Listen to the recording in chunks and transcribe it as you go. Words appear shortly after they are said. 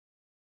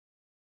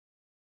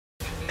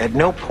At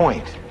no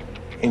point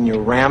in your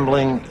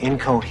rambling,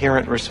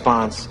 incoherent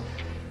response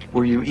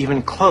were you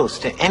even close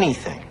to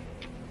anything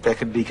that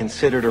could be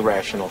considered a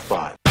rational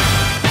thought.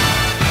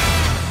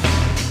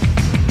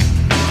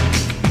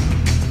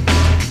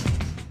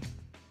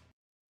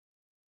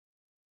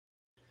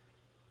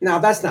 Now,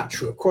 that's not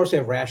true. Of course, we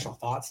have rational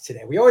thoughts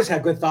today. We always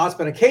have good thoughts,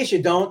 but in case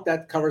you don't,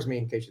 that covers me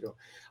in case you don't.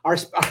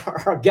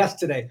 Our guest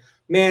today,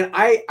 man,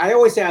 I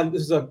always say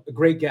this is a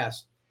great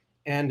guest,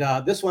 and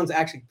this one's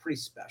actually pretty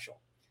special.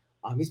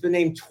 He's been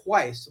named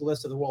twice to the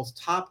list of the world's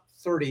top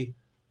 30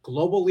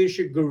 global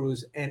leadership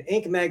gurus and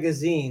Inc.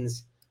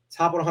 magazine's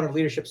top 100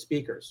 leadership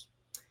speakers.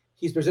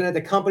 He's presented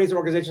to companies and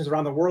organizations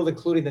around the world,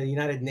 including the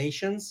United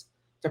Nations,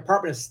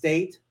 Department of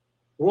State,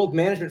 World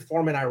Management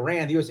Forum in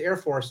Iran, the U.S. Air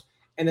Force,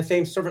 and the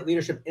famed Servant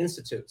Leadership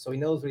Institute. So he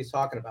knows what he's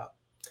talking about.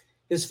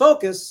 His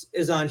focus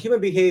is on human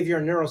behavior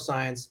and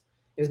neuroscience.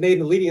 It has made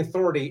him the leading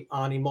authority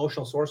on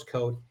emotional source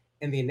code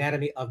and the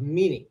anatomy of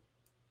meaning.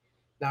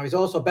 Now, he's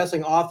also a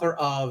best-selling author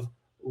of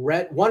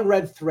One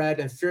Red Thread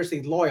and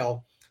Fiercely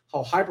Loyal,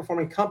 How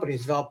High-Performing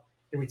Companies Develop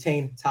and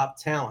Retain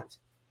Top Talent.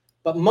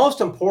 But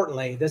most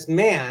importantly, this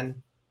man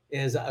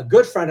is a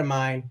good friend of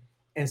mine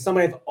and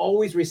somebody I've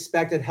always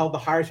respected, held the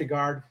highest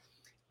regard.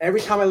 Every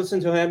time I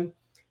listen to him,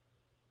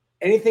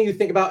 anything you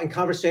think about in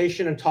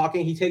conversation and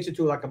talking, he takes it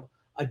to like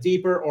a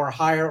deeper or a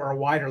higher or a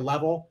wider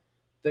level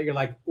that you're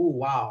like, ooh,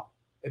 wow.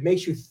 It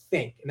makes you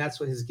think, and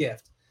that's what his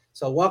gift.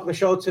 So welcome to the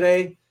show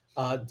today,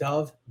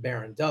 Dov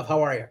Baron. Dov,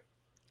 how are you?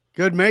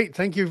 Good, mate.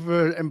 Thank you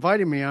for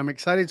inviting me. I'm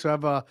excited to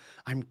have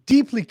I'm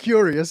deeply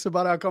curious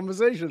about our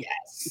conversation.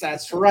 Yes,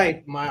 that's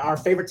right. Our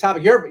favorite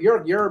topic,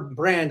 your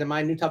brand and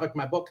my new topic,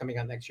 my book coming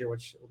out next year,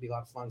 which will be a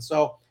lot of fun.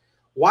 So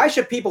why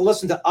should people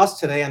listen to us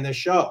today on this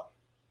show?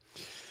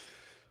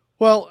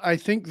 Well, I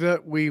think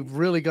that we've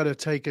really got to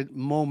take a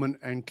moment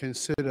and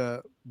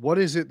consider what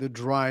is it that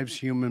drives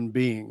human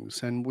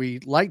beings. And we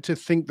like to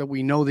think that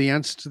we know the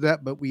answer to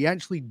that, but we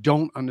actually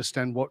don't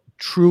understand what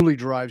truly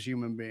drives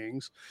human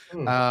beings.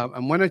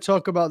 And when I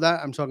talk about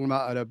that, I'm talking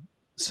about at a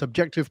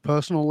subjective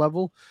personal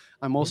level.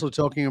 I'm also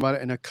talking about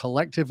it in a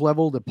collective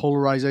level, the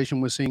polarization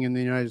we're seeing in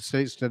the United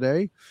States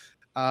today.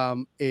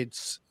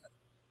 It's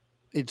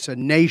a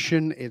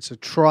nation, it's a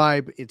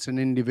tribe, it's an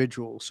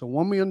individual. So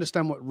when we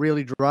understand what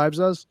really drives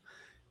us,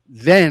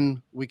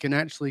 then we can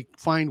actually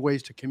find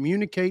ways to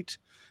communicate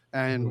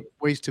and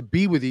ways to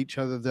be with each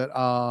other that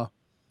are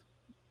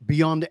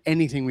beyond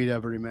anything we'd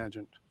ever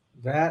imagined.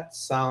 That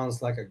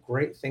sounds like a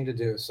great thing to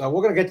do. So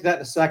we're going to get to that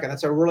in a second.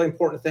 That's a really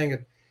important thing.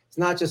 It's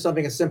not just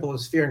something as simple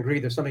as fear and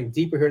greed. There's something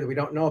deeper here that we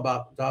don't know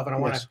about, Dov, and I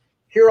want to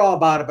hear all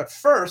about it. But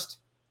first,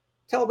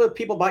 tell a bit of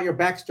people about your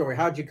backstory.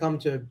 How did you come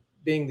to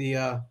being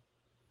the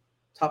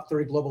top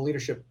 30 global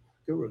leadership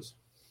gurus?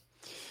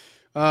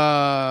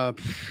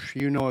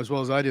 You know as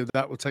well as I do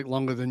that will take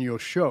longer than your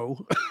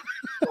show.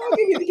 Well,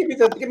 give me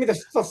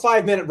the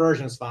 5-minute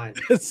version is fine.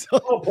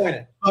 I'll point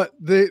it. But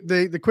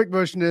the quick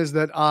version is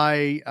that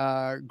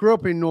I grew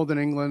up in Northern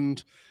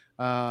England.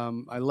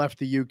 I left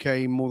the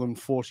UK more than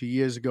 40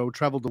 years ago,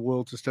 traveled the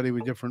world to study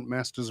with different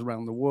masters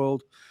around the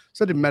world,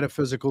 studied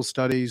metaphysical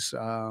studies,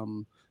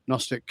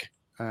 Gnostic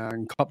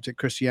and Coptic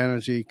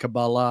Christianity,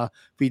 Kabbalah,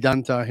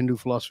 Vedanta, Hindu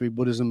philosophy,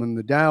 Buddhism, and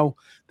the Tao.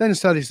 Then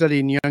started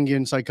studying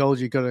Jungian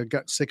psychology.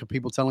 Got sick of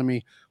people telling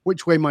me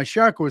which way my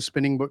chakra was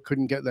spinning, but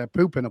couldn't get their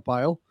poop in a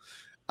pile.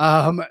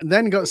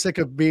 Then got sick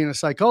of being a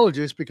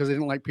psychologist because I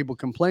didn't like people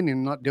complaining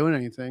and not doing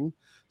anything.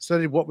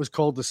 Studied what was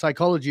called the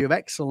psychology of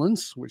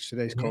excellence, which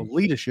today is called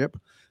leadership.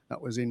 That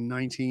was in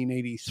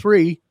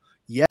 1983.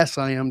 Yes,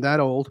 I am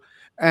that old.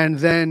 And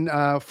then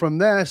from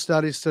there,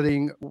 started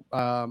studying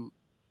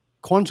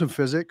quantum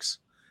physics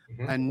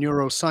and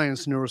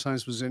neuroscience.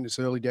 Neuroscience was in its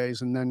early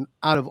days. And then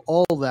out of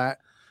all that,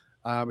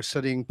 I was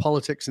studying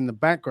politics in the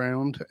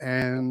background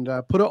and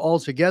put it all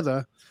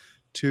together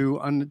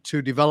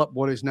to develop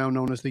what is now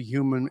known as the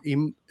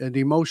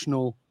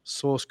emotional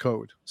source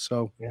code.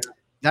 So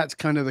that's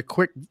kind of the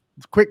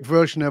quick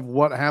version of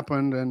what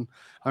happened. And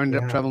I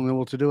ended up traveling the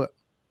world to do it.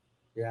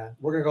 Yeah,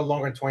 we're going to go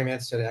longer than 20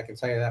 minutes today. I can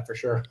tell you that for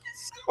sure.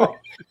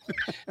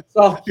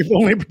 So if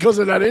only because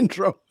of that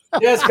intro.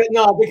 Yes, but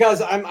no,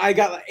 because I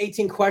got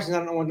 18 questions. I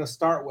don't know when to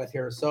start with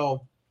here.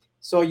 So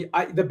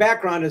the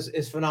background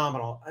is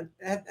phenomenal. And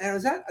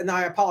is that? And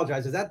I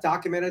apologize. Is that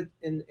documented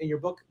in your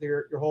book?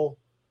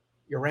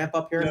 Your ramp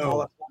up here?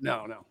 No.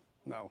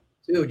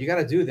 Dude, you got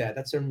to do that.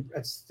 That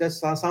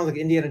sounds like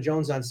Indiana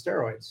Jones on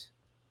steroids.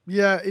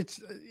 Yeah,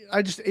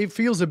 it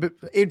feels a bit.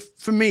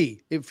 For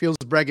me, it feels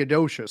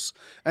braggadocious,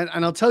 and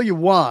I'll tell you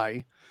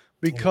why.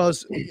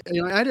 Because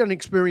I had an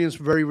experience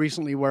very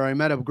recently where I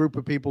met a group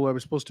of people I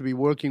was supposed to be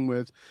working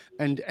with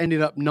and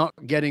ended up not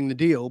getting the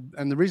deal.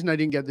 And the reason I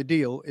didn't get the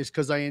deal is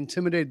because I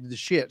intimidated the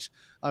shit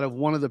out of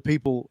one of the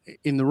people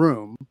in the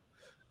room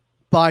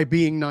by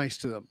being nice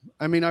to them.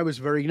 I mean, I was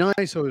very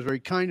nice. I was very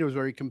kind. I was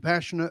very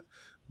compassionate.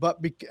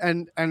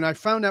 And I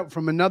found out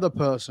from another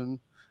person,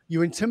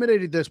 you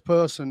intimidated this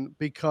person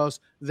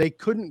because they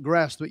couldn't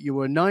grasp that you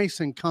were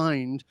nice and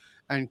kind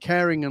and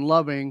caring and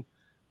loving,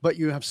 but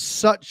you have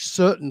such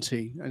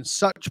certainty and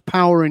such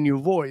power in your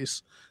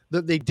voice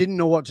that they didn't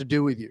know what to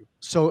do with you.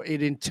 So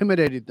it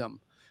intimidated them.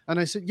 And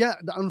I said, yeah,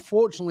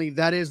 unfortunately,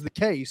 that is the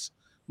case.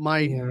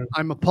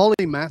 I'm a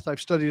polymath. I've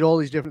studied all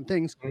these different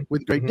things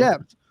with great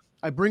depth.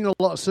 I bring a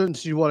lot of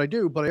certainty to what I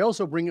do, but I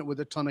also bring it with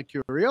a ton of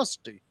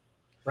curiosity.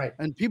 Right.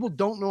 And people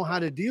don't know how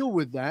to deal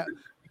with that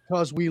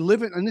because we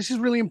live in, and this is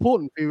really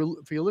important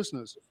for your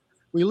listeners.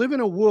 We live in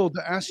a world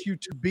that asks you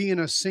to be in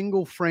a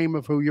single frame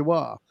of who you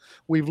are.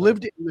 We've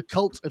lived in the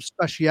cult of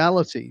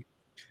speciality.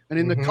 And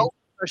in the cult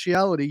of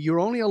speciality, you're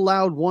only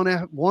allowed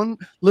one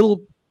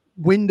little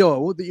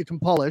window that you can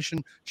polish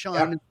and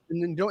shine,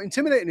 and then don't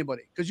intimidate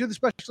anybody because you're the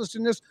specialist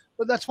in this,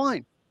 but that's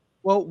fine.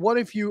 Well, what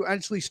if you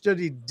actually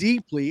study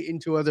deeply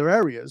into other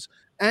areas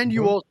and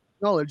you also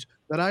acknowledge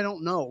that I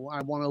don't know,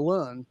 I want to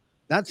learn?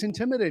 That's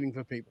intimidating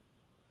for people.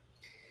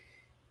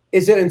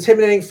 Is it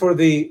intimidating for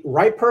the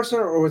right person,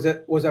 or was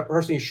that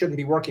person you shouldn't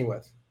be working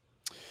with?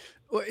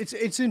 Well, it's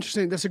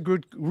interesting. That's a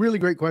really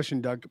great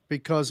question, Doug,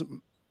 because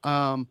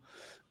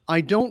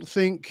I don't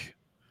think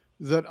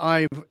that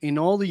I've, in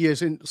all the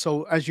years,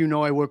 so as you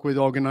know, I work with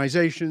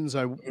organizations,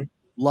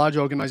 large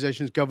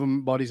organizations,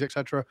 government bodies,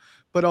 etc.,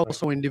 but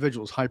also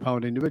individuals,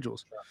 high-powered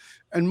individuals.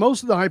 And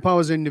most of the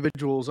high-powered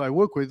individuals I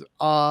work with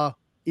are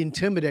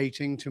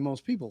intimidating to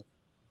most people.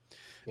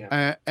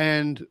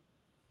 And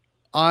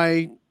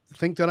I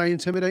think that I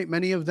intimidate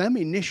many of them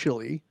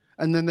initially,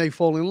 and then they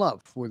fall in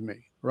love with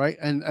me, right?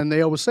 And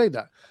they always say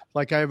that.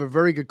 Like, I have a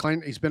very good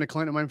client. He's been a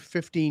client of mine for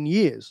 15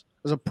 years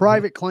as a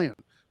private client,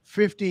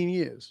 15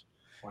 years.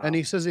 Wow. And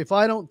he says, if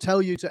I don't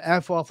tell you to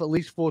F off at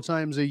least 4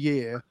 times a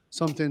year,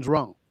 something's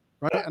wrong,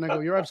 right? And I go,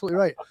 you're absolutely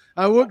right.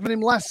 I worked with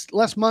him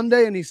last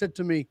Monday, and he said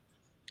to me,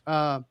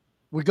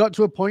 we got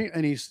to a point,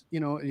 and he's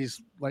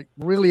like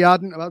really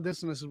ardent about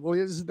this. And I said, well,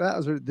 is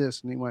that or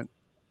this? And he went,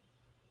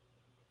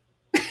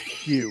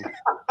 you.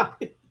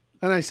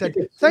 And I said,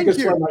 thank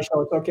you. My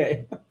show. It's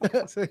okay.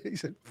 So he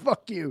said,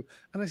 fuck you.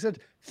 And I said,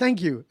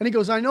 thank you. And he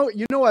goes, I know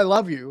I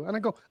love you. And I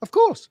go, of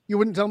course. You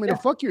wouldn't tell me to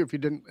fuck you if you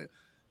didn't.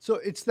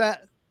 So it's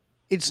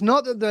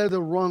not that they're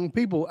the wrong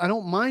people. I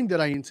don't mind that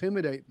I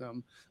intimidate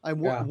them.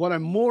 What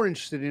I'm more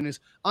interested in is,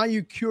 are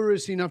you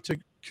curious enough to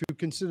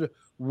consider,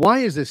 why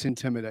is this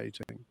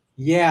intimidating?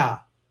 Yeah.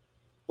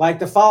 Like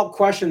the follow-up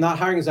question, not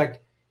hiring, is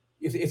like,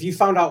 if you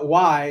found out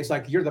why, it's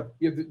like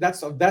that's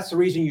the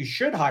reason you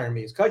should hire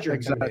me, is because you're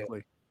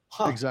intimidated.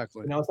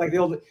 Exactly. It's like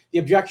the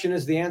objection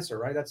is the answer,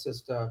 right? That's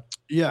just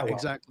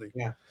exactly.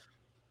 Yeah.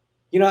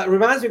 It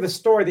reminds me of a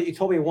story that you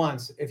told me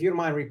once. If you don't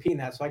mind repeating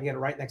that, so I can get it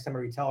right next time I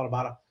retell it,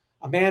 about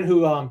a man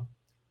who about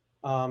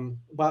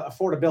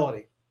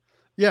affordability.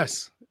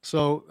 Yes.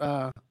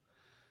 So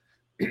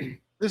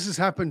this has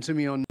happened to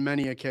me on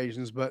many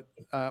occasions, but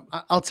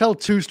I'll tell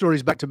 2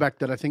 stories back to back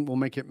that I think will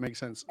make it make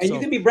sense. And you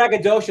can be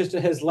braggadocious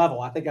to his level.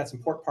 I think that's an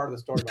important part of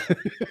the story.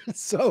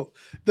 So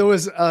there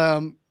was,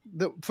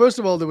 first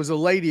of all, there was a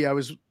lady I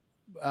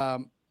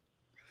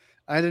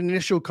had an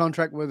initial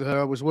contract with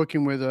her. I was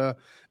working with her,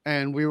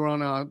 and we were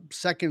on our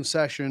second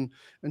session,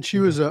 and she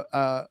was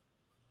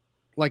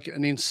like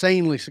an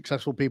insanely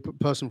successful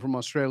person from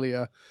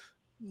Australia,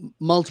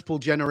 multiple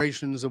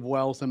generations of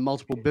wealth and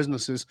multiple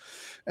businesses.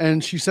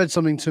 And she said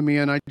something to me,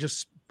 and I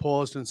just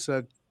paused and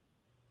said,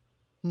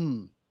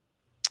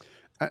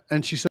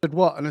 And she said,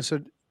 what? And I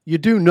said, you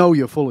do know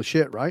you're full of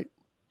shit, right?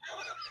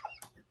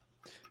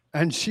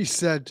 And she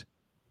said,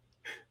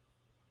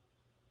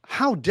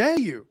 how dare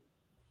you?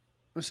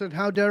 I said,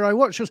 how dare I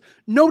what? She goes,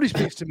 nobody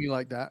speaks to me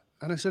like that.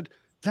 And I said,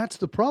 that's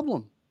the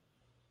problem.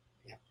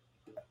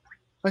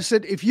 I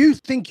said, if you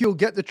think you'll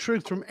get the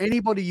truth from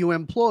anybody you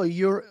employ,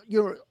 you're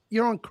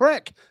on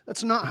crack.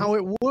 That's not how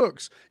it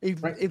works.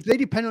 If they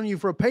depend on you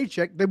for a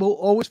paycheck, they will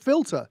always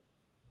filter.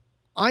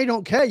 I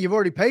don't care. You've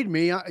already paid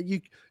me.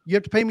 You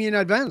have to pay me in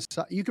advance.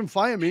 You can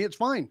fire me. It's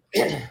fine.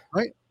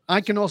 Right?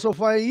 I can also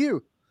fire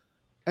you.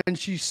 And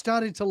she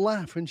started to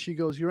laugh, and she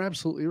goes, you're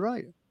absolutely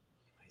right.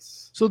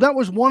 Nice. So that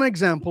was one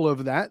example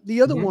of that. The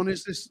other one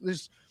is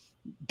this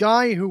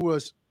guy who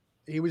was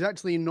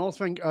actually in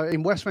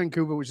West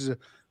Vancouver, which is a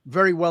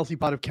very wealthy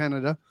part of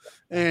Canada.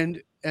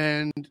 And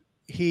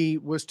he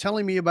was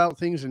telling me about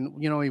things,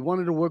 and, he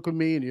wanted to work with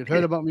me, and he had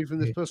heard about me from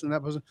this person and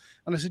that person.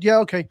 And I said, yeah,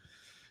 okay.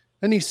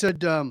 And he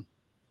said,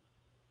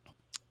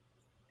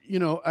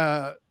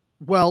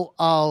 well,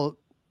 I'll,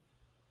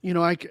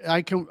 I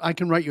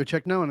can write you a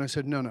check now. And I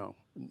said, no,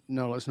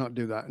 let's not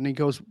do that. And he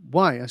goes,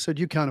 why? I said,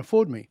 you can't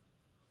afford me.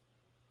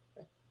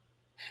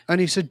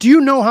 And he said, do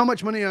you know how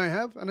much money I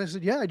have? And I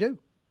said, yeah, I do.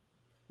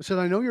 I said,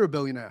 I know you're a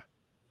billionaire.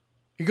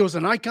 He goes,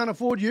 and I can't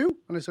afford you?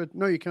 And I said,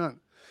 no, you can't.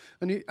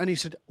 And he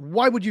said,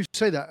 why would you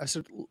say that? I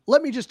said,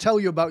 let me just tell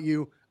you about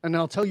you, and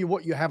I'll tell you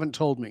what you haven't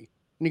told me.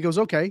 And he goes,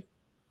 okay.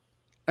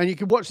 And you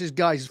can watch this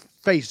guy's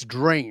face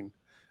drain.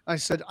 I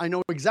said, I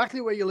know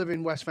exactly where you live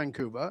in West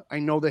Vancouver. I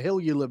know the hill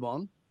you live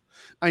on.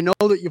 I know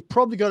that you've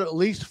probably got at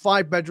least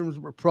 5 bedrooms,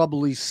 but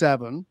probably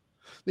 7.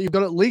 That you've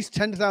got at least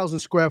 10,000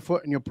 square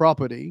foot in your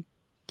property.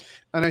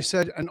 And I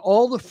said, and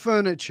all the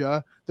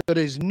furniture that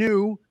is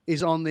new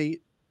is on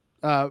the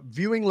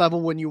viewing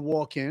level when you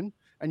walk in.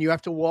 and you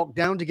have to walk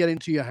down to get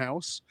into your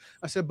house.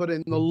 I said, but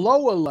in the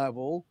lower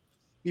level,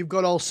 you've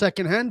got all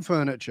secondhand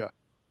furniture.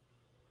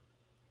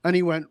 And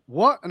he went,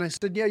 what? And I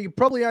said, yeah, you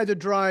probably either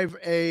drive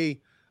a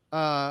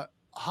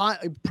high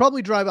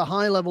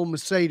level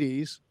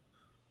Mercedes,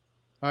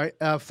 all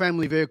right,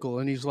 family vehicle.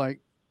 And he's like,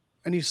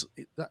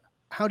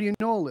 how do you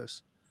know all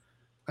this?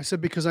 I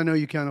said, because I know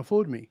you can't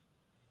afford me.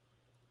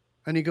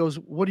 And he goes,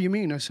 what do you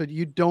mean? I said,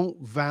 you don't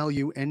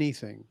value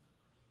anything.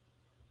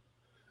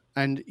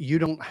 And you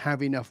don't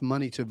have enough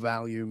money to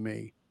value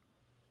me.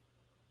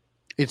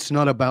 It's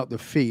not about the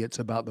fee, it's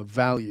about the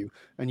value.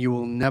 And you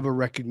will never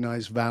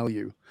recognize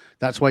value.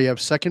 That's why you have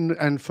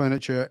second-hand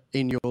furniture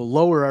in your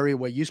lower area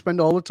where you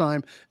spend all the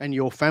time and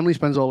your family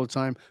spends all the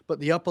time. But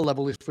the upper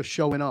level is for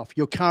showing off.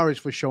 Your car is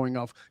for showing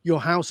off. Your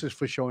house is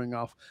for showing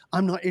off.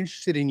 I'm not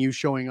interested in you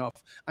showing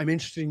off. I'm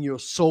interested in your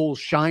soul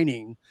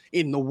shining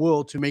in the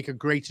world to make a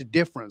greater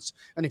difference.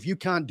 And if you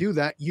can't do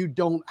that, you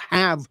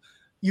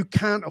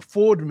can't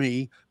afford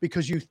me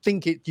because you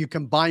think you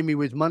can buy me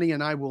with money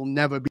and I will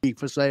never be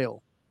for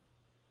sale.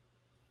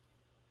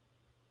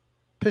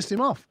 Pissed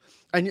him off.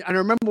 And I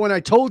remember when I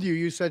told you,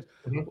 you said,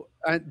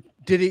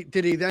 did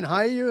he then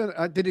hire you?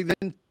 Did he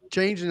then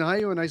change and hire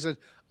you? And I said,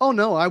 oh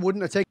no, I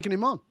wouldn't have taken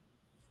him on.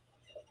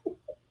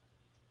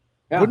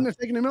 Yeah. Wouldn't have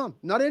taken him on.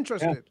 Not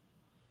interested. Yeah.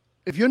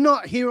 If you're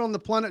not here on the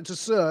planet to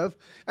serve,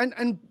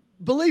 and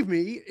believe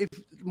me, if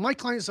my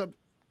clients are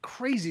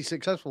crazy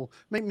successful,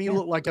 make me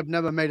look like I've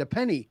never made a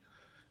penny.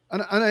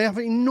 And I have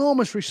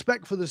enormous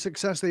respect for the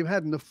success they've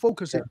had and the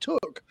focus it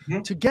took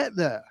to get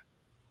there.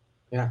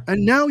 Yeah.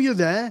 And now you're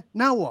there.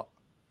 Now what?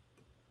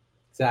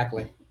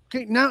 Exactly.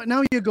 Okay.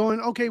 Now you're going,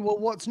 okay, well,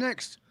 what's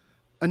next?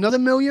 Another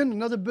million,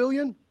 another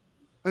billion,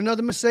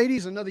 another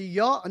Mercedes, another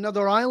yacht,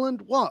 another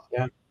island. What?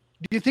 Yeah.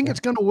 Do you think it's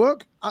going to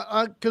work?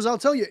 Because I'll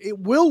tell you, it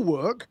will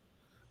work,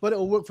 but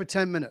it'll work for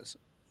 10 minutes.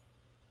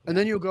 And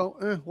then you'll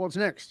go, what's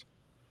next?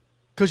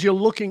 Because you're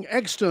looking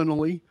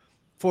externally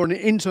for an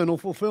internal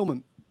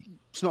fulfillment.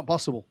 It's not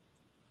possible.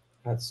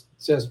 That's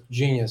just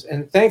genius.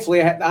 And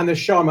thankfully, on this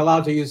show, I'm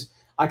allowed to use.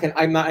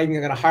 I'm not even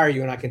going to hire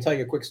you, and I can tell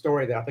you a quick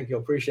story that I think you'll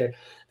appreciate.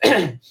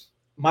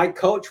 My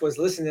coach was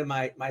listening to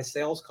my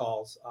sales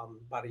calls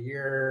about a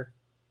year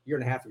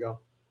and a half ago.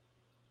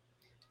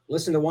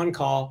 Listened to one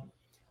call.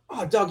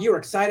 Oh, Doug, you were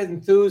excited,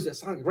 enthused. It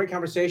sounded like a great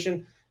conversation.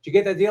 Did you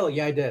get that deal?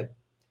 Yeah, I did.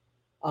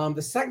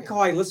 The second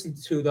call I listened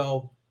to,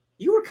 though,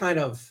 you were kind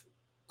of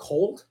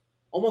cold,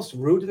 almost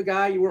rude to the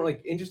guy. You weren't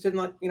like interested in,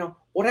 like,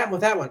 what happened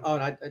with that one? Oh,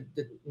 and it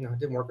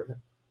didn't work with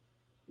him.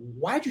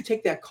 Why'd you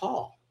take that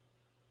call?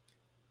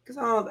 Because,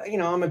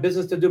 I'm in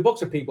business to do books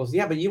with people. So,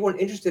 yeah, but you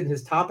weren't interested in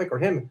his topic or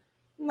him.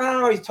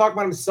 No, he's talking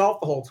about himself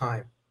the whole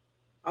time.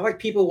 I like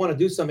people who want to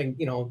do something,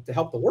 to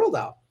help the world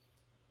out.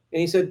 And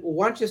he said, well,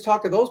 why don't you just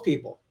talk to those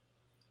people?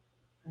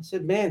 I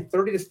said, man,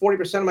 30 to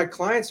 40% of my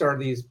clients are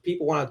these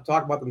people want to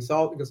talk about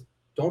themselves. Because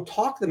don't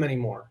talk to them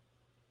anymore.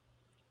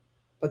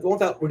 But won't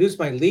that reduce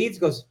my leads?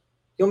 He goes,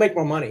 you'll make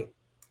more money.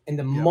 And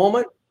the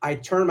moment I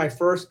turned my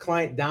first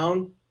client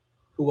down,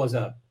 who was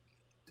a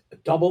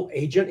double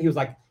agent, he was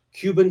like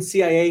Cuban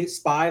CIA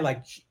spy,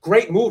 like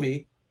great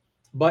movie.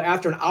 But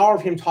after an hour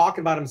of him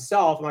talking about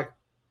himself, I'm like,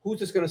 who's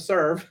this going to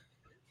serve?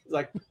 He's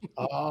like,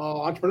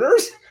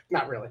 entrepreneurs?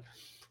 Not really.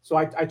 So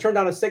I turned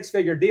down a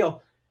 6-figure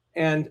deal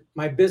and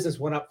my business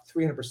went up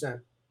 300%.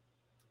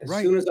 As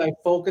soon as I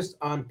focused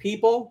on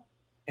people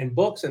and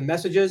books and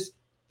messages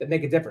that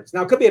make a difference.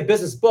 Now, it could be a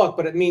business book,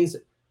 but it means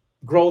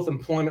growth,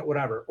 employment,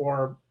 whatever,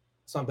 or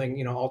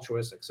something,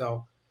 altruistic.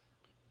 So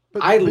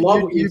I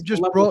love what you've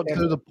just brought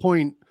to the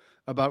point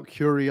about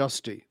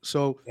curiosity.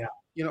 So,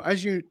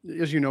 as you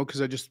know,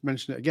 because I just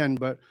mentioned it again,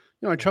 but,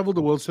 I traveled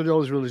the world, studied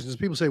all these religions.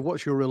 People say,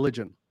 what's your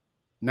religion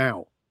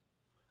now?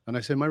 And I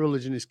say, my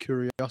religion is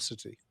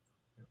curiosity.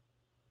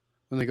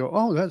 And they go,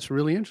 oh, that's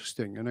really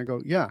interesting. And I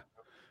go, yeah.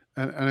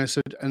 And I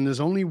said, and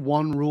there's only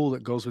one rule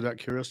that goes with that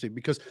curiosity,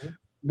 because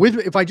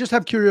if I just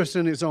have curiosity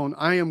on its own,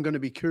 I am going to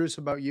be curious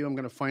about you. I'm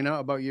going to find out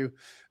about you,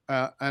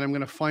 and I'm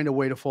going to find a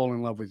way to fall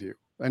in love with you.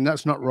 And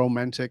that's not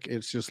romantic.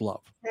 It's just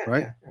love,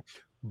 right? Yeah.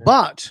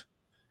 But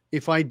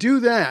if I do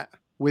that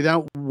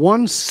without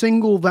one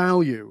single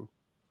value,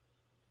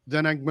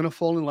 then I'm going to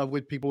fall in love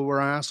with people who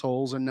are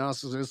assholes and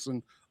narcissists,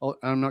 and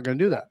I'm not going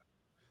to do that.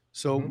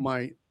 So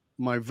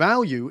my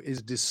value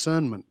is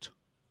discernment.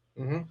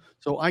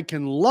 So I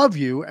can love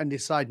you and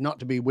decide not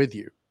to be with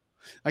you.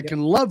 I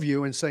can love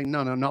you and say,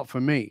 no, not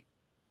for me.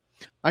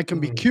 I can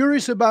be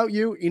curious about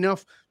you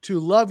enough to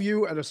love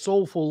you at a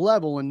soulful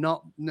level and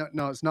no,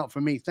 it's not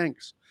for me.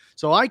 Thanks.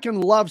 So I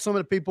can love some of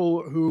the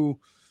people who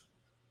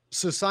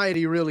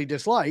society really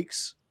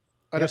dislikes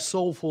at a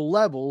soulful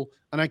level.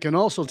 And I can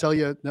also tell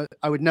you that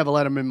I would never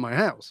let them in my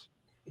house.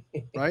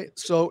 Right.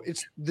 So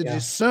it's the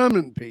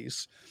discernment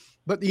piece.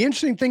 But the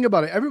interesting thing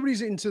about it,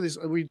 everybody's into this.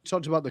 We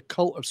talked about the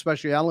cult of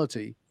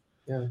speciality.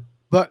 Yeah.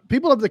 But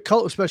people have the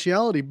cult of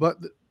speciality, but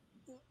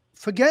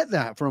forget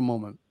that for a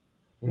moment.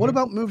 What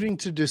about moving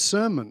to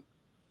discernment?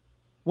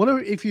 What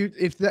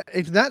if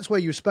that's where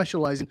you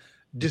specialize in?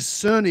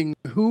 discerning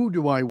who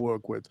do I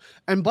work with.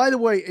 And by the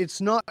way,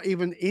 it's not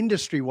even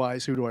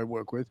industry-wise who do I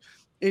work with.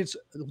 It's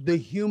the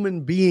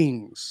human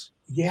beings,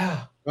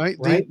 Yeah. right?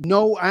 Right. The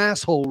no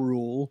asshole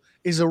rule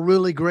is a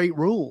really great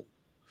rule,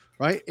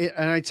 right?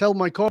 And I tell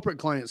my corporate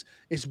clients,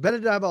 it's better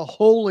to have a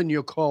hole in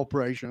your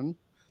corporation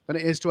than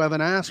it is to have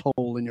an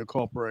asshole in your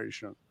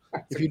corporation.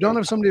 If you don't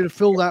have somebody to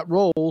fill that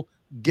role,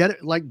 get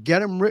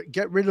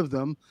rid of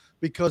them,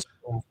 because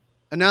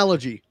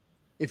analogy,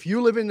 if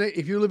you live in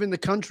the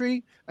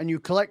country and you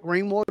collect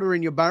rainwater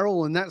in your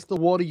barrel and that's the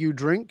water you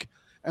drink,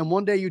 and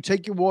one day you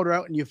take your water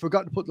out and you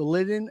forgot to put the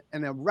lid in,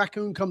 and a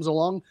raccoon comes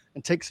along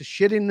and takes a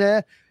shit in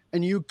there,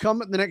 and you come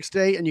the next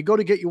day and you go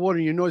to get your water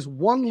and you notice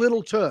one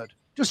little turd,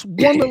 just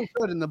one little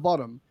turd in the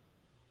bottom,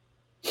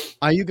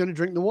 are you going to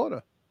drink the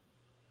water?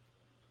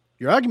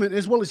 Your argument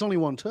is, well, it's only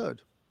one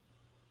turd.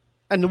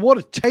 And the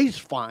water tastes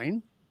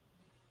fine.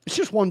 It's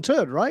just one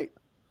turd, right?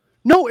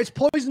 No, it's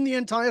poisoned the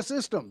entire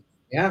system.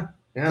 Yeah.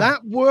 Yeah.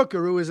 That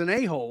worker who is an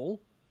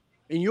a-hole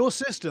in your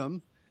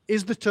system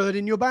is the turd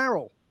in your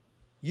barrel.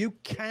 You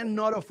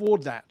cannot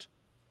afford that.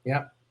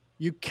 Yeah.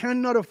 You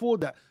cannot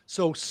afford that.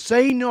 So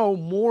say no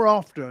more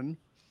often,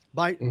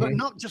 but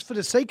not just for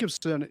the sake of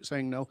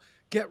saying no.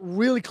 Get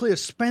really clear.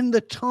 Spend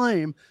the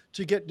time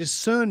to get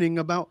discerning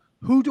about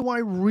who do I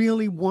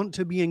really want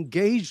to be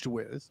engaged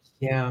with.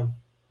 Yeah.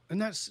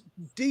 And that's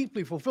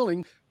deeply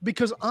fulfilling,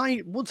 because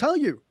I will tell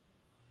you,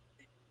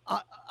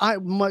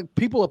 my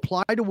people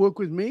apply to work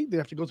with me. They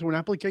have to go through an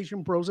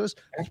application process,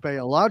 pay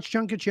a large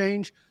chunk of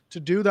change to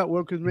do that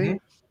work with me.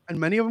 And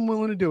many of them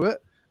willing to do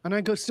it. And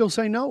I still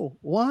say no.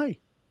 Why?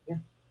 Yeah.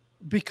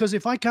 Because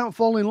if I can't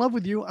fall in love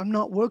with you, I'm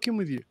not working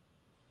with you.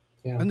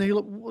 Yeah. And they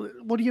look,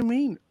 what do you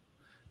mean?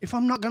 If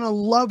I'm not going to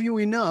love you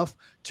enough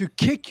to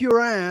kick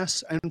your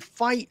ass and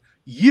fight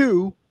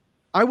you,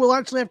 I will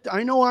actually have to,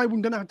 I know I'm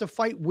going to have to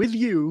fight with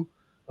you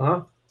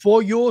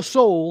for your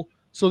soul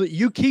so that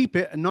you keep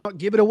it and not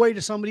give it away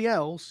to somebody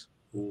else.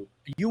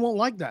 You won't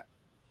like that.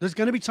 There's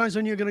going to be times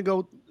when you're going to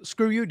go,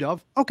 screw you,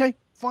 Dove. Okay,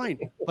 fine.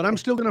 But I'm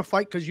still going to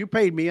fight because you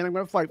paid me, and I'm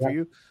going to fight for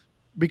you,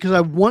 because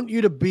I want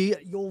you to be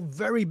at your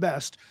very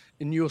best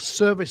in your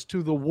service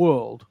to the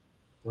world.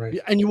 Right.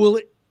 And you will,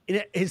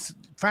 it's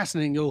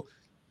fascinating. You'll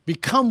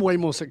become way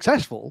more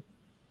successful.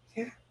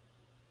 Yeah.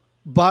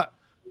 But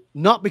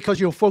not because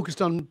you're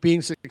focused on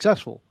being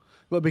successful,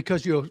 but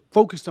because you're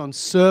focused on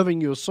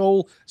serving your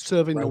soul,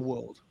 serving the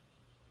world.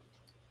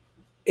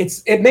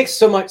 It makes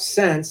so much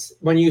sense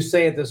when you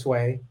say it this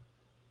way,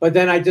 but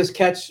then I just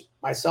catch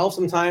myself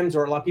sometimes,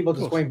 or a lot of people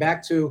just going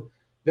back to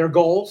their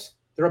goals,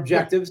 their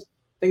objectives,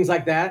 things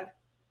like that.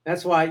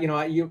 That's why,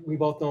 we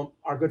both know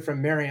our good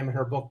friend Miriam in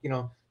her book,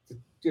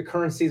 the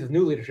currencies of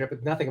new leadership.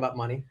 It's nothing about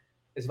money.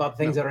 It's about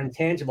things that are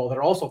intangible, that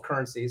are also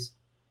currencies.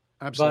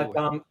 Absolutely.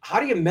 But how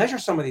do you measure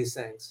some of these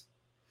things?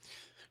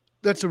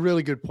 That's a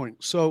really good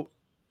point. So,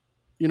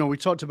 we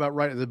talked about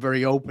right at the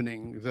very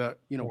opening that,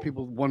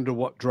 people wonder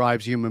what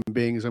drives human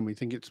beings, and we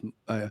think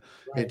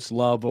it's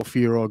love or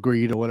fear or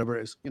greed or whatever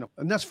it is,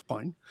 and that's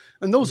fine.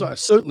 And those are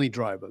certainly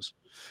drivers.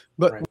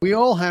 But we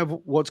all have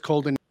what's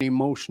called an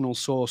emotional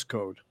source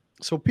code.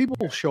 So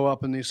people show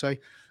up and they say,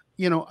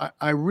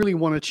 I really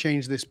want to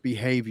change this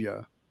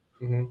behavior.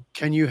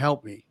 Can you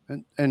help me?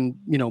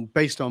 And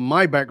based on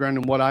my background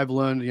and what I've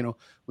learned,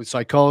 with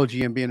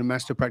psychology and being a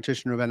master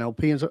practitioner of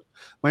NLP, and so,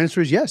 my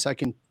answer is yes, I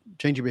can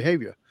change your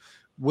behavior.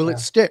 Will it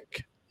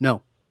stick?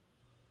 No.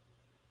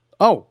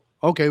 Oh,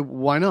 okay.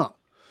 Why not?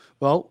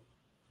 Well,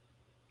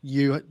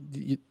 your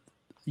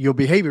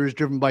behavior is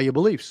driven by your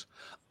beliefs.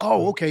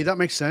 Oh, okay. That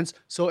makes sense.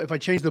 So if I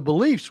change the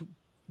beliefs,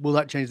 will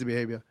that change the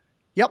behavior?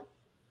 Yep.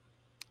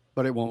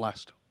 But it won't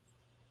last.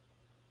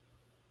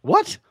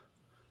 What?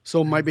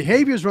 So my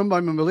behavior is run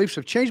by my beliefs.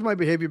 I've changed my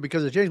behavior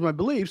because I changed my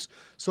beliefs.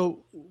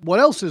 So what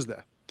else is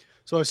there?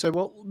 So I said,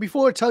 well,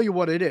 before I tell you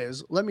what it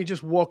is, let me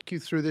just walk you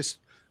through this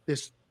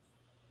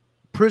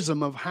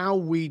prism of how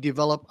we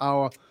develop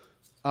our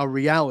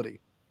reality.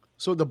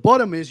 So the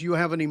bottom is you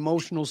have an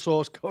emotional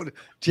source code.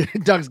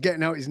 Doug's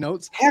getting out his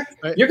notes.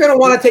 Right? You're going to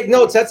want to take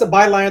notes. That's a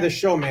byline of the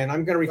show, man.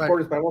 I'm going to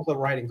record this, but I'm also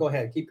writing. Go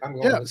ahead. I'm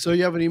going. Yeah. So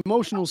you have an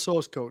emotional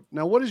source code.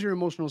 Now, what is your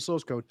emotional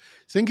source code?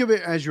 Think of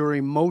it as your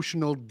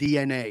emotional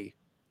DNA.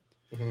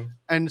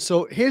 And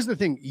so here's the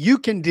thing. You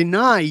can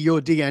deny your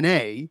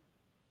DNA.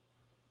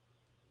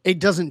 It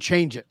doesn't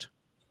change it.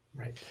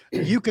 Right.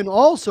 You can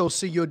also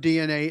see your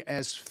DNA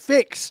as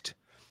fixed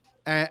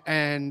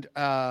and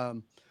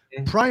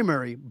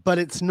primary, but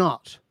it's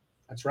not.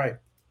 That's right.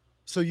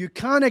 So you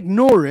can't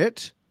ignore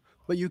it,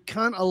 but you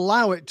can't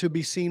allow it to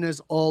be seen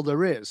as all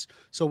there is.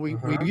 So we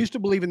used to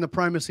believe in the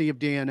primacy of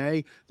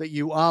DNA, that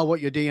you are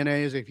what your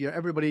DNA is. If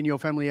everybody in your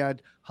family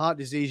had heart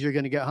disease, you're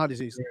going to get heart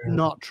disease. Yeah.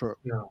 Not true.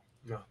 No.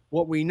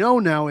 What we know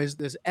now is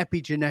there's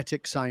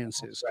epigenetic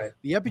sciences. Right.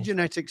 The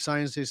epigenetic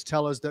sciences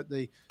tell us that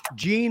the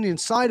gene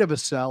inside of a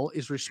cell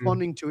is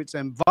responding to its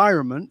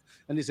environment,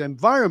 and its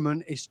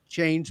environment is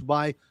changed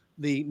by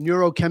the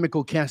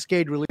neurochemical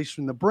cascade released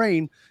from the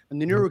brain, and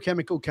the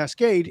neurochemical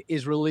cascade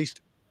is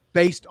released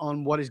based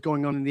on what is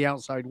going on in the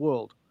outside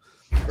world.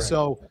 Right.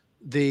 So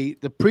the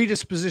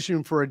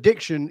predisposition for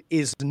addiction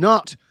is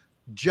not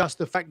just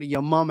the fact that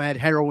your mom had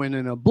heroin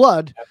in her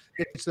blood.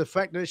 It's the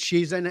fact that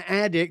she's an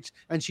addict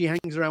and she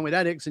hangs around with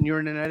addicts and you're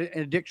in an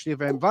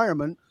addictive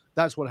environment.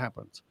 That's what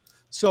happens.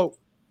 So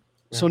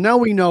now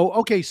we know,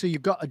 okay, so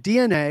you've got a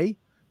DNA,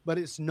 but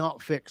it's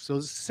not fixed. So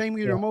it's the same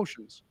with your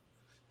emotions.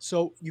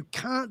 So you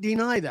can't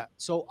deny that.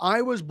 So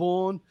I was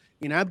born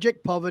in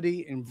abject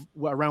poverty,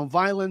 around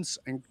violence,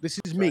 and this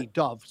is me,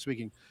 Dov,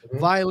 speaking.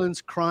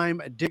 Violence,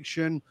 crime,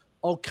 addiction,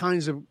 all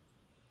kinds of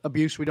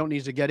abuse we don't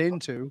need to get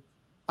into.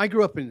 I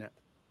grew up in that.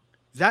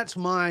 That's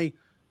my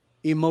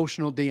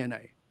emotional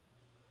DNA.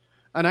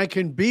 And I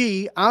can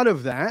be out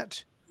of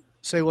that,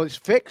 say, well, it's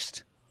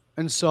fixed,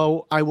 and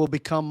so I will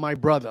become my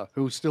brother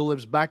who still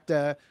lives back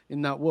there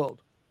in that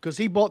world. Because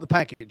he bought the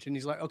package, and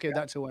he's like, okay,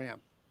 that's who I am.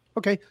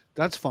 Okay,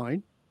 that's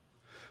fine.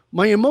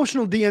 My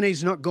emotional DNA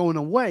is not going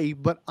away,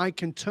 but I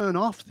can turn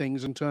off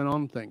things and turn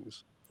on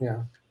things.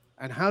 Yeah.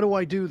 And how do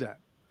I do that?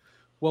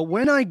 Well,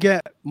 when I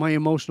get my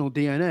emotional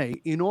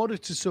DNA, in order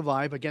to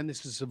survive, again,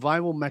 this is a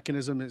survival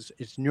mechanism, it's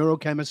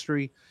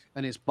neurochemistry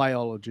and it's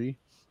biology.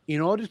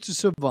 In order to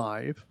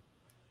survive,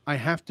 I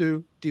have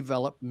to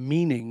develop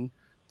meaning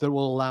that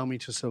will allow me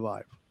to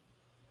survive.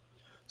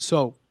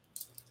 So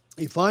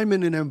if I'm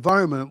in an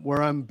environment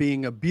where I'm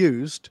being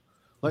abused,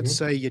 let's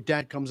say your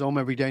dad comes home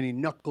every day and he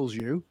knuckles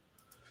you,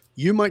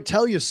 you might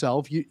tell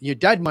yourself, your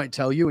dad might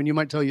tell you, and you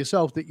might tell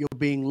yourself that you're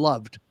being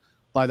loved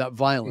by that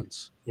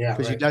violence. Yeah.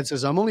 Because your dad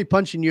says, I'm only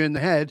punching you in the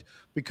head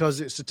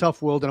because it's a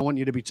tough world and I want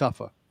you to be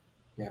tougher.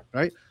 Yeah.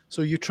 Right?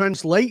 So you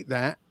translate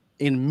that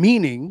in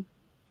meaning,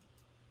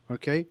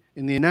 okay,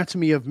 in the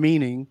anatomy of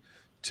meaning,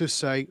 to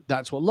say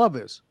that's what love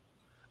is.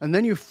 And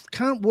then you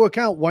can't work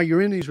out why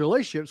you're in these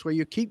relationships where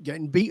you keep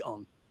getting beat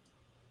on.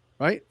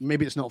 Right?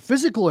 Maybe it's not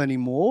physical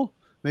anymore.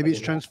 Maybe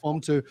it's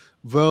transformed to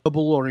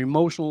verbal or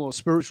emotional or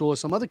spiritual or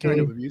some other kind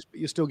of abuse,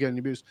 but you're still getting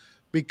abused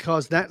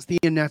because that's the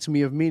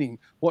anatomy of meaning.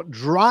 What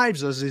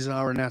drives us is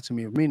our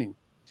anatomy of meaning.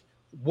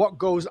 What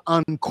goes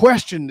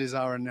unquestioned is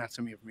our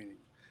anatomy of meaning.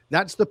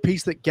 That's the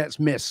piece that gets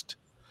missed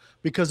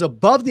because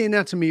above the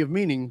anatomy of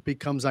meaning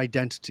becomes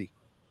identity.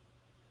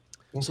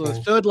 Okay. So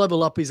the third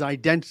level up is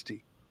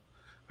identity.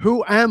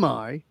 Who am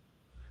I?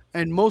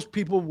 And most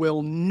people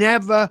will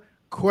never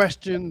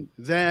question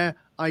their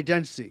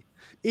identity.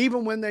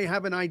 Even when they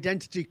have an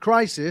identity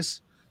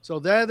crisis. So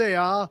there they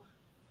are,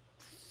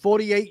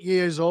 48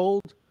 years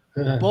old,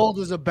 bald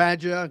as a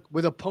badger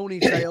with a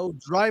ponytail,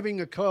 driving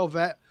a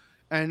Corvette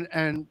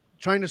and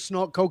trying to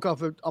snort coke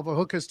off a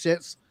hooker's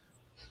tits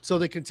so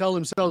they can tell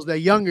themselves they're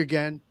young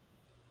again.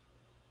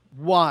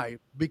 Why?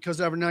 Because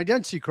they have an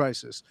identity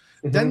crisis.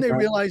 Then they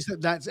realize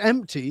that that's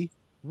empty.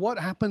 What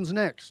happens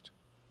next?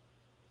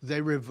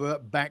 They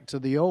revert back to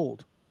the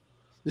old.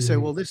 They say,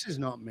 well, this is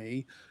not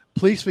me.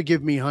 Please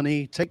forgive me,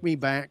 honey. Take me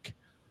back.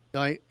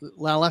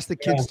 I'll ask the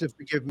kids to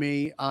forgive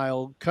me.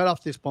 I'll cut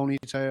off this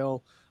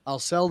ponytail. I'll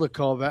sell the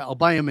Corvette. I'll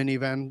buy a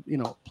minivan.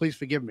 Please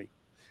forgive me.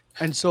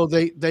 And so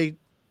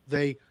they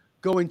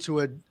go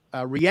into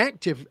a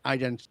reactive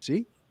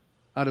identity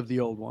out of the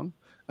old one.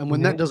 And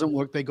when that doesn't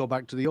work, they go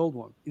back to the old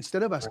one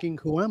instead of asking,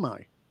 who am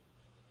I?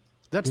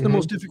 That's the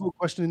most difficult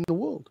question in the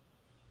world.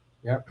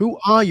 Yeah. Who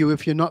are you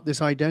if you're not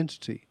this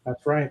identity?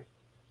 That's right.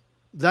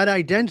 That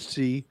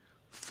identity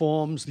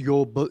forms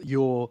your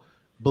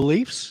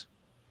beliefs,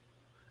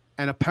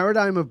 and a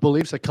paradigm of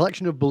beliefs, a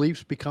collection of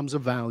beliefs becomes a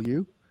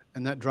value,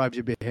 and that drives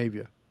your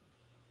behavior.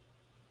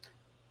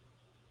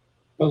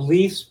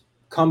 Beliefs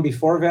come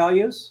before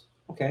values?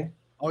 Okay.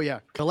 Oh, yeah.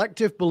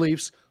 Collective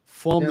beliefs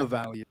form the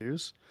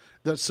values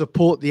that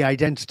support the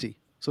identity.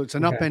 So it's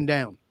an up and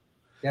down.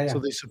 Yeah. So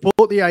they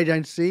support the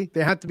identity.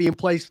 They have to be in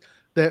place.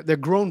 They're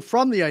grown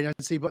from the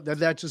identity, but they're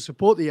there to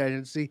support the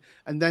identity.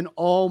 And then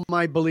all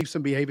my beliefs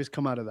and behaviors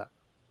come out of that.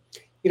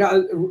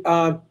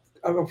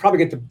 I'll probably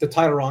get the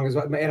title wrong. Is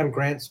Adam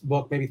Grant's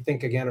book, maybe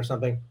Think Again or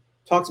something,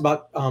 talks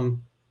about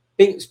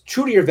being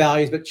true to your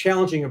values, but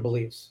challenging your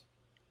beliefs.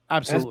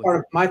 Absolutely. And that's part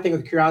of my thing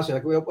with curiosity.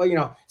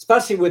 Like,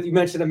 especially with, you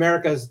mentioned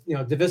America's,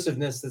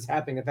 divisiveness that's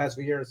happening the past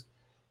few years.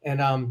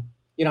 And,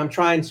 I'm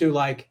trying to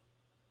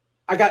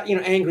I got,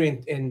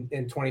 angry in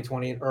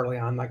 2020 and early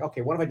on, like,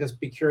 okay, what if I just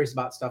be curious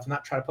about stuff and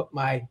not try to put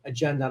my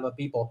agenda on other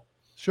people?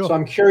 Sure. So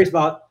I'm curious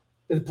about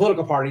the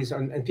political parties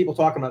and people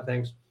talking about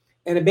things.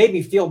 And it made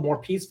me feel more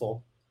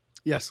peaceful.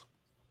 Yes.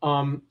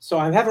 So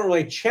I haven't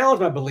really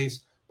challenged my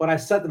beliefs, but I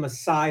set them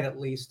aside at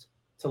least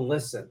to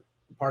listen.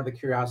 Part of the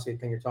curiosity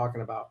thing you're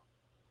talking about.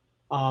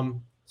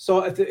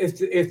 So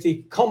if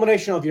the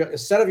culmination of a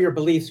set of your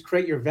beliefs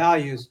create your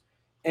values,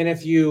 and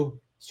if you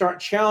start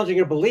challenging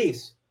your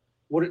beliefs,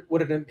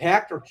 would it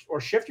impact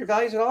or shift your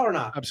values at all or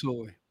not?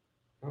 Absolutely.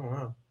 Oh,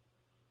 wow.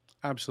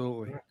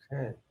 Absolutely.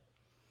 Okay.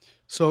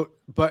 So,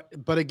 but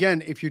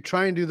again, if you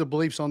try and do the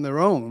beliefs on their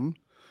own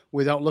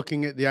without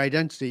looking at the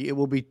identity, it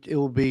will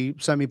be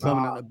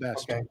semi-permanent at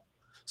best. Okay.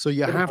 So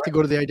you have to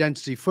go to the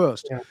identity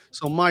first. Yeah.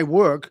 So my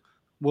work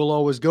will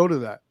always go to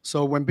that.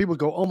 So when people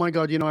go, oh my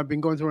God, I've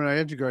been going through an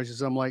identity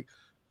crisis, I'm like,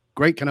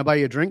 great, can I buy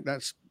you a drink?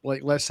 That's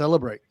like, let's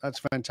celebrate.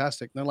 That's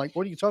fantastic. And they're like,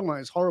 what are you talking about?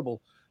 It's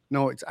horrible.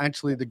 No, it's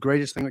actually the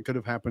greatest thing that could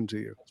have happened to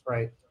you. That's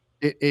right.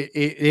 It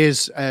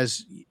is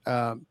as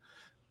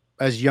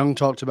Jung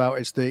talked about,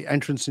 it's the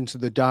entrance into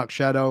the dark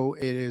shadow.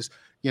 It is,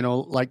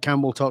 like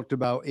Campbell talked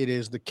about, it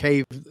is the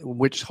cave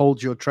which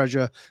holds your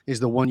treasure is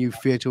the one you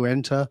fear to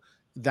enter.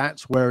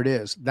 That's where it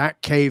is. That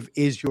cave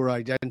is your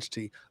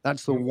identity.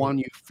 That's the one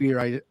you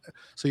fear.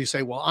 So you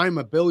say, well, I'm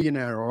a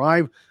billionaire, or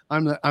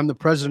I'm the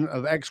president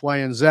of X, Y,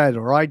 and Z,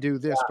 or I do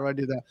this, or I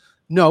do that.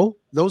 No,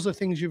 those are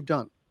things you've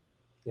done.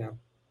 Yeah.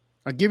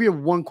 I'll give you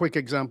one quick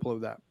example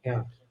of that.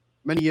 Yeah.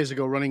 Many years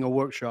ago, running a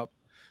workshop,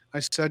 I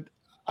said,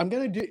 I'm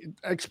going to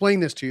explain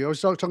this to you. I was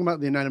talking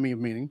about the anatomy of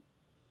meaning.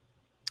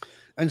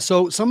 And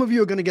so some of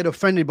you are going to get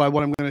offended by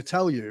what I'm going to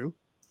tell you.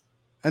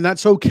 And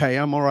that's okay.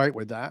 I'm all right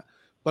with that.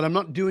 But I'm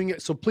not doing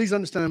it. So please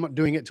understand, I'm not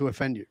doing it to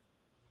offend you.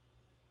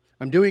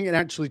 I'm doing it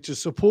actually to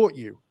support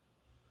you.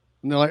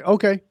 And they're like,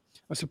 okay.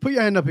 I said, put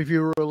your hand up if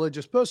you're a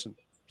religious person.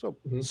 So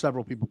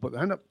several people put their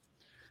hand up.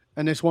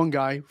 And this one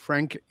guy,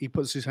 Frank, he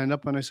puts his hand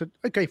up. And I said,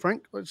 okay,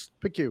 Frank, let's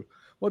pick you.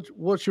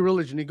 What's your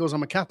religion? He goes,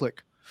 I'm a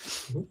Catholic.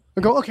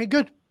 I go, okay,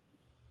 good.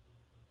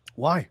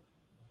 Why?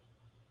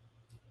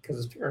 Because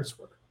his parents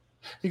were.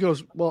 He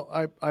goes,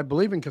 well, I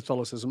believe in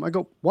Catholicism. I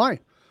go, why? And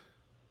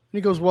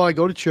he goes, well, I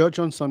go to church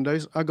on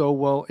Sundays. I go,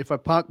 well, if I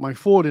park my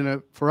Ford in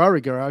a Ferrari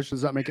garage,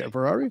 does that make it a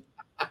Ferrari?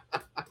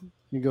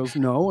 He goes,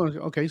 no.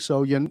 Okay,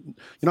 so you're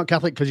not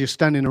Catholic because you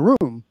stand in a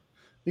room.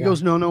 He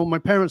goes, no, my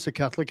parents are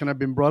Catholic and I've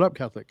been brought up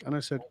Catholic. And I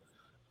said,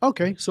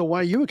 okay, so why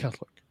are you a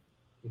Catholic?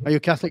 Are you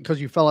a Catholic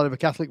because you fell out of a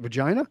Catholic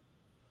vagina?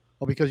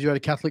 Or because you had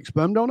a Catholic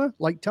sperm donor?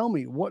 Like, tell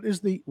me,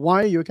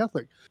 why are you a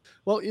Catholic?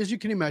 Well, as you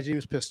can imagine, he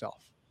was pissed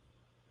off,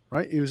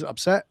 right? He was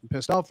upset and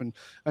pissed off.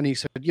 And he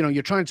said,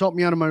 you're trying to talk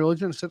me out of my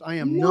religion. I said, I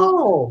am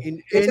not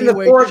in it's any in the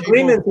way. Four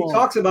Agreements. He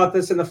talks about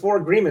this in the Four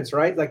Agreements,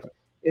 right? Like,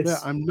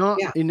 I'm not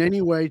in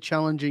any way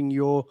challenging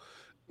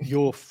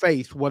your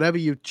faith, whatever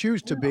you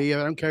choose to be.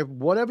 I don't care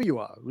whatever you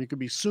are. You could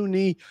be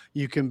Sunni,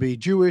 you can be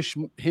Jewish,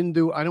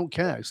 Hindu. I don't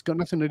care. It's got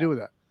nothing to do with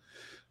that.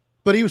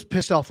 But he was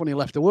pissed off when he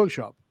left the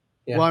workshop.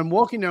 Yeah. Well, I'm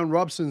walking down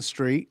Robson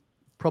Street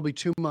probably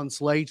 2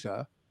 months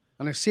later,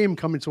 and I see him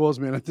coming towards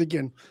me, and I'm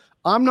thinking,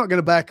 I'm not going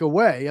to back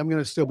away. I'm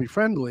going to still be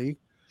friendly.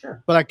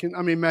 Sure. But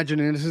I'm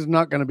imagining this is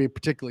not going to be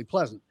particularly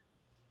pleasant.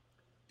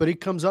 But he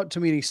comes up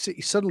to me, and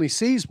he suddenly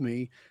sees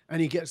me,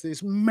 and he gets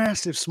this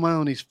massive smile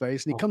on his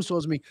face, and he comes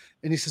towards me,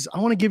 and he says, I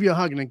want to give you a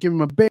hug. And I give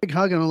him a big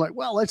hug, and I'm like,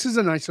 well, this is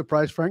a nice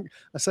surprise, Frank.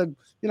 I said,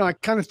 I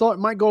kind of thought it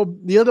might go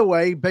the other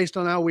way based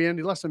on how we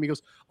ended last time. He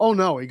goes, oh,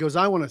 no. He goes,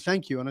 I want to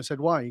thank you. And I said,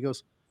 why? He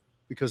goes,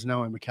 because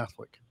now I'm a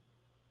Catholic.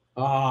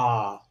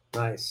 Ah,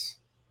 nice.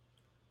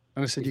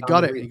 And I said, you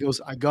got it. He goes,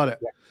 I got it.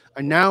 Yeah.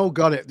 I now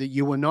got it that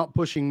you were not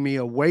pushing me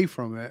away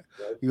from it.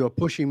 Right. You were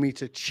pushing me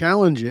to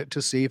challenge it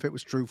to see if it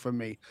was true for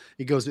me.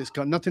 He goes, it's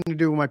got nothing to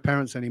do with my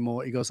parents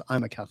anymore. He goes,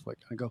 I'm a Catholic.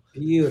 I go,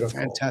 beautiful.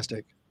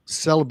 Fantastic.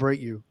 Celebrate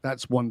you.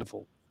 That's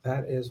wonderful.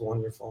 That is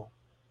wonderful.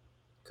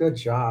 Good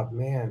job,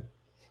 man.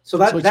 So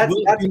that's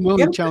being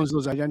willing to challenge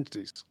those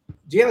identities.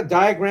 Do you have a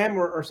diagram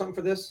or something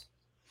for this?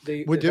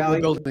 We're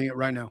building it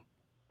right now.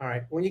 All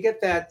right. When you get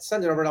that,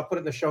 send it over and I'll put it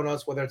in the show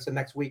notes, whether it's the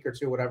next week or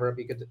two, whatever. It'd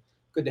be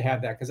good to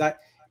have that. Because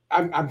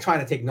I'm trying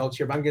to take notes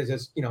here, but I'm going to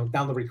just,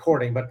 down the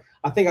recording. But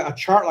I think a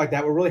chart like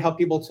that will really help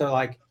people to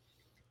like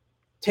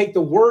take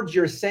the words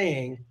you're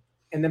saying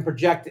and then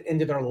project it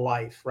into their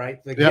life,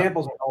 right? The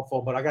examples are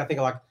helpful, but I got to think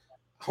of like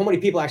how many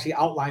people actually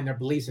outline their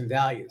beliefs and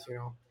values,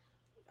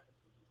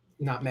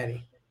 Not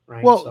many,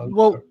 right?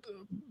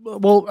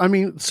 Well, I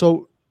mean,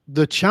 so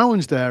the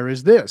challenge there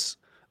is this.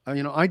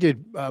 I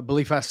did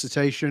belief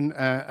assertion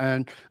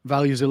and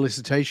values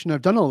elicitation.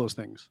 I've done all those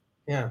things.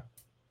 Yeah.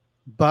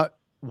 But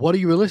what are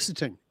you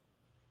eliciting?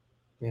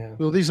 Yeah.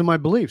 Well, these are my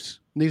beliefs.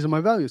 And these are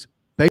my values.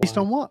 Based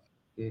on what?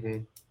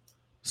 Mm-hmm.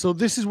 So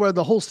this is where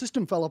the whole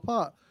system fell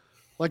apart.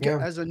 Like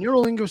as a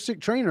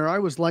neurolinguistic trainer, I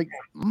was like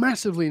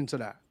massively into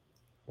that.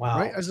 Wow.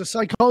 Right? As a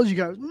psychology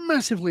guy, I was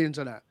massively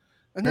into that.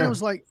 And then I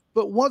was like,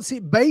 but what's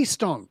it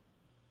based on?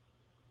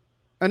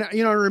 And,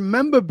 I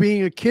remember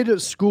being a kid at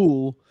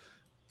school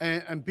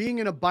and being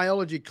in a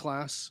biology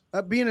class,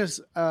 being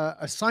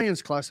a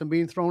science class and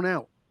being thrown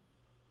out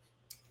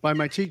by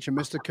my teacher,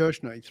 Mr.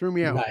 Kirshner. He threw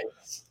me out.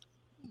 Nice.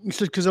 He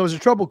said, because I was a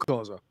trouble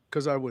causer,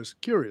 because I was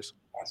curious.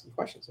 Ask some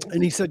questions. Yeah.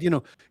 And he said,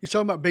 he's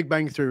talking about Big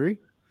Bang Theory.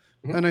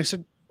 Mm-hmm. And I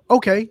said,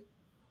 okay,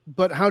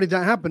 but how did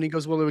that happen? He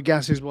goes, well, there were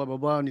gases, blah, blah,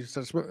 blah. And he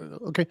says,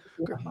 okay,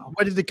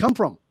 where did they come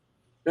from?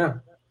 Yeah.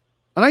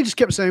 And I just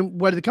kept saying,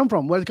 where did they come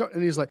from?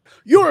 And he's like,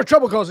 you're a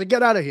trouble causer.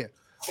 Get out of here.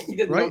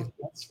 Right.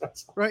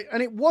 Right.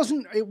 And it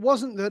wasn't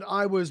that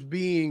I was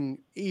being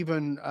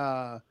even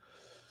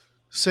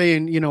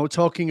saying,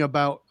 talking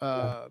about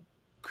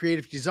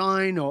creative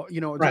design or,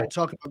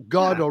 talking about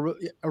God or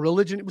a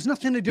religion. It was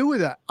nothing to do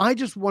with that. I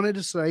just wanted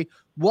to say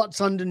what's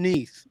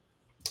underneath,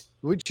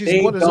 which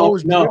is what has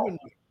always driven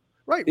me.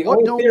 Right. The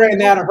only theory in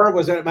that I heard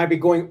was that it might be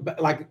going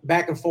like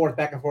back and forth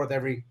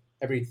every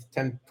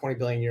 10, 20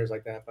 billion years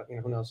like that. But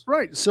who knows?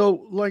 Right. So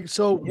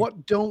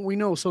what don't we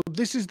know? So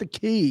this is the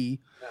key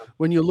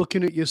when you're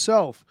looking at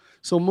yourself.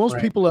 So most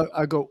people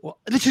are go, well,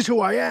 this is who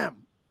I am.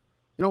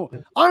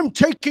 I'm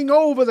taking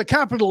over the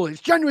Capitol.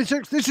 It's January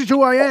 6th. This is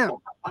who I am.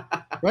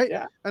 Right?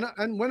 Yeah.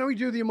 And when we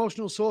do the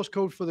emotional source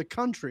code for the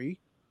country,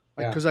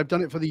 Yeah. because I've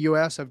done it for the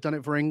US, I've done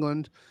it for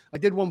England. I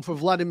did one for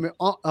Vladimir,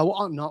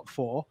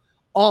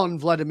 on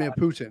Vladimir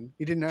Putin.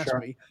 He didn't ask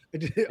me. I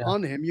did it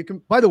on him. You can,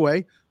 by the way,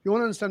 if you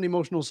want to understand the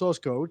emotional source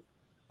code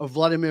of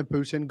Vladimir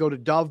Putin, go to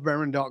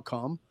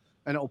dovbaron.com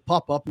and it'll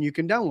pop up and you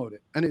can download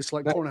it. And it's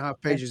like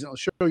 4.5 pages. And it'll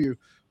show you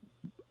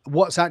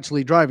what's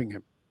actually driving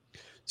him.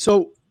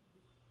 So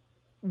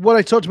what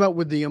I talked about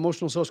with the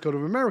emotional source code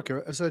of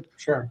America, I said,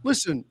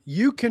 listen,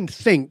 you can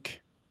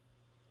think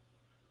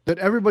that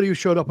everybody who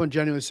showed up on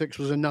January 6th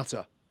was a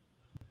nutter.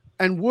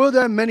 And were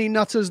there many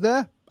nutters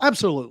there?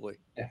 Absolutely.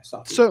 Yeah,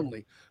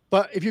 certainly.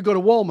 But if you go to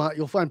Walmart,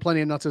 you'll find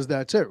plenty of nutters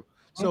there too.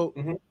 So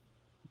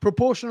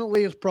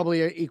proportionately, it's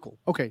probably equal.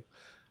 Okay.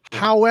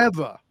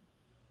 However,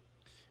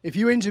 if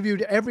you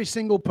interviewed every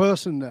single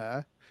person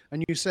there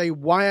and you say,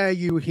 why are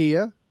you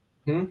here?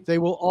 They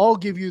will all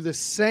give you the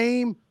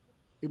same,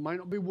 it might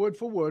not be word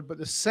for word, but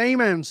the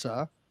same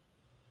answer.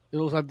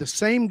 It'll have the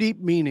same deep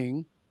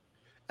meaning.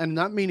 And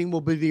that meaning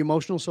will be the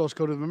emotional source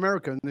code of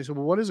America. And they said,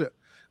 well, what is it?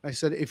 I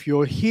said, if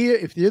you're here,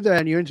 if you're there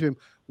and you're into him,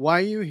 why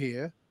are you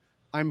here?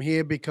 I'm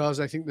here because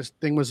I think this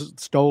thing was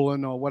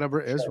stolen or whatever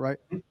it is, right?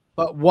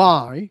 But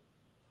why?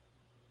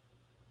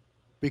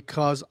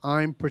 Because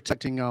I'm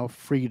protecting our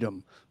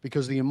freedom.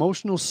 Because the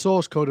emotional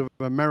source code of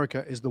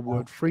America is the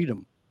word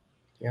freedom.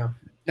 Yeah.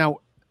 Now,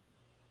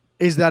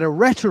 is that a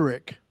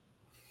rhetoric?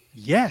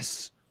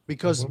 Yes,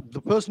 because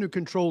the person who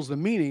controls the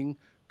meaning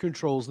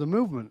controls the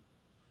movement.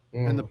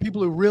 And the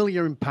people who really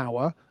are in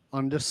power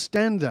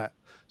understand that.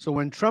 So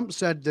when Trump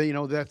said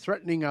that, they're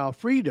threatening our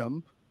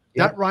freedom,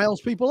 that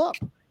riles people up.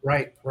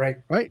 Right.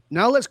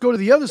 Now let's go to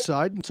the other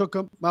side and talk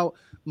about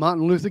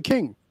Martin Luther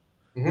King.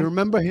 You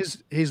remember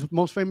his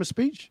most famous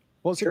speech?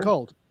 What's it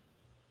called?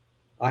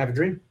 I have a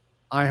dream.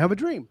 I have a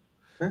dream.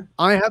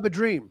 I have a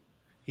dream.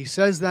 He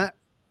says that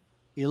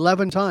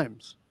 11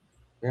 times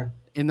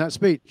in that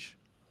speech.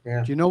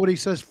 Do you know what he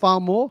says far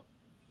more?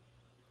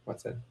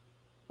 What's that?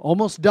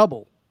 Almost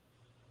double.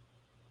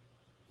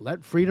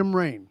 Let freedom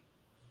reign.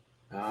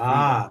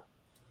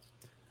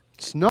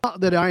 It's not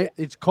that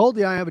it's called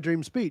the I Have a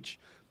Dream speech,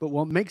 but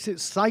what makes it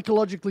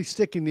psychologically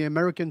stick in the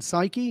American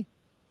psyche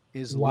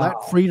is let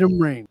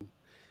freedom reign.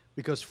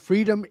 Because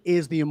freedom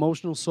is the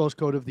emotional source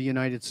code of the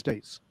United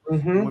States.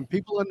 When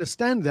people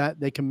understand that,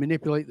 they can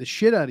manipulate the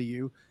shit out of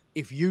you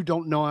if you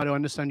don't know how to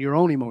understand your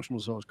own emotional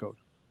source code.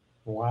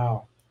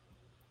 Wow.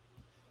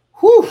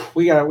 Whew.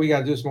 We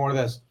gotta do some more of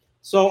this.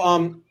 So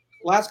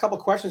last couple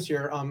of questions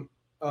here.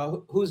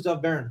 Who's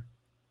Dov Baron?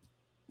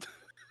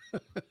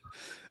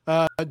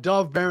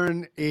 Dov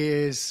Baron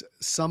is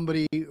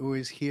somebody who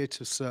is here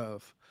to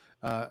serve,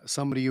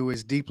 somebody who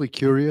is deeply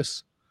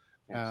curious.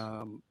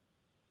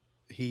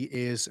 He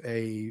is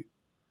a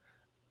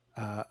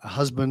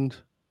husband,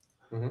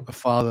 a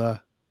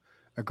father,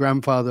 a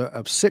grandfather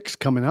of 6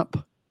 coming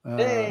up.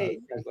 Hey,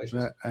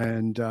 congratulations.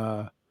 And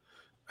a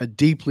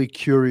deeply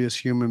curious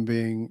human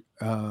being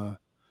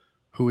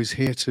who is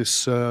here to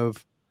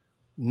serve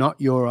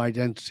not your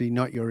identity,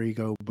 not your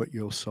ego, but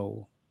your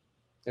soul.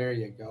 There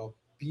you go.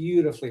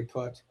 Beautifully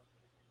put.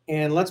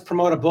 And let's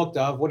promote a book,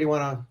 Dov. What do you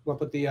want to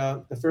put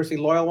the Fiercely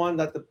Loyal one,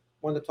 that the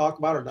one to talk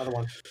about, or another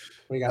one?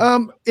 What do you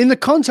got? In the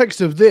context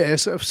of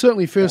this,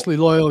 certainly Fiercely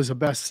Loyal is a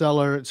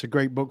bestseller. It's a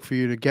great book for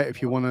you to get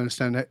if you want to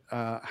understand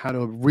how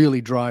to really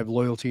drive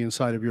loyalty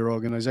inside of your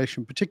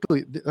organization.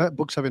 Particularly, that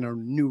book's having a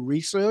new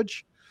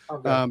resurge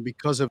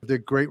because of the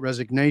Great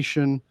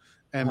Resignation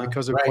and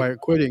because of quiet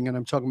quitting. And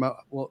I'm talking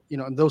about,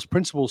 and those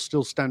principles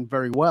still stand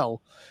very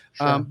well.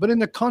 But in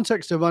the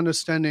context of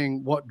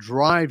understanding what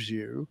drives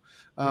you,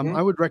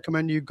 I would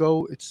recommend you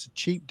go. It's a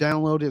cheap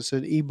download. It's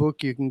an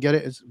ebook. You can get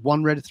it. It's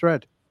One Red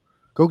Thread.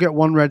 Go get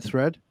One Red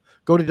Thread.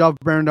 Go to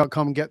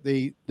dovbaron.com and get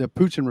the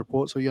Putin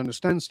report so you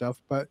understand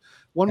stuff. But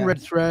One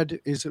Red Thread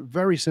is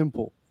very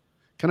simple.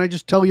 Can I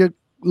just tell you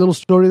a little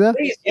story there?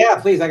 Please.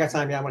 Yeah, please. I got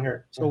time. Yeah, I want to hear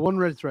it. So One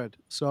Red Thread.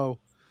 So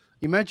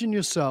imagine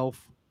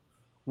yourself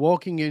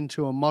walking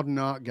into a modern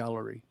art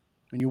gallery,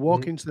 and you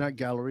walk into that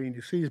gallery and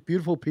you see these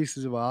beautiful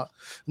pieces of art,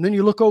 and then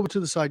you look over to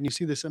the side and you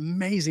see this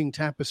amazing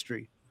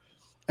tapestry,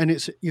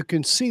 and you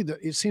can see that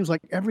it seems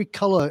like every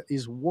color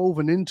is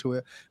woven into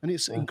it, and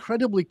it's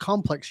incredibly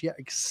complex yet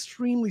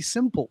extremely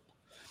simple.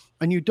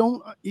 And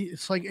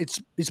it's like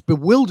it's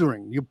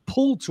bewildering. You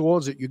pull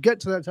towards it, you get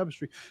to that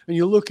tapestry, and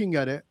you're looking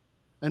at it,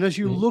 and as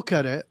you look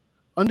at it,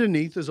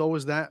 underneath there's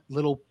always that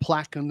little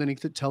plaque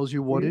underneath that tells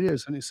you what it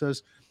is, and it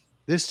says,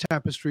 this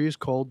tapestry is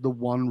called the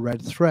One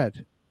Red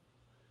Thread.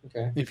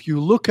 Okay. If you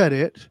look at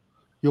it,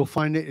 you'll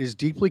find it is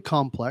deeply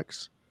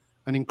complex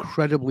and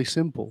incredibly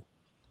simple.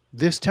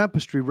 This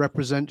tapestry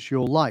represents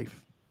your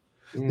life.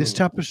 This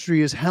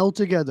tapestry is held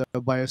together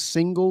by a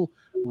single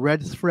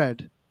red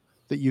thread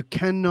that you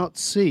cannot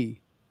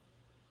see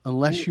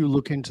unless you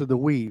look into the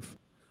weave.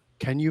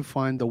 Can you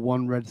find the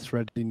one red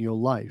thread in your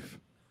life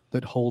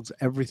that holds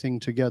everything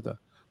together?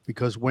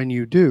 Because when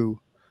you do,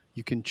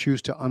 you can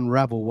choose to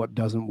unravel what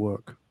doesn't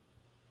work.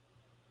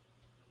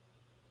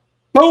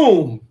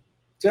 Boom.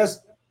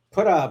 just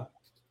put a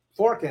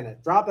fork in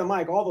it, drop the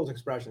mic, all those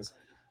expressions.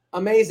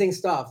 Amazing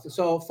stuff.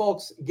 So,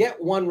 folks,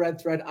 get one red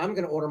thread. I'm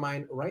going to order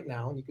mine right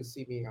now, and you can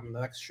see me on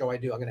the next show I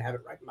do. I'm going to have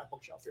it right in my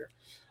bookshelf here.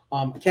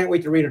 Can't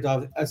wait to read it,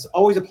 Dov. It's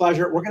always a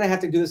pleasure. We're going to have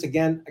to do this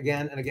again,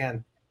 and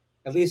again,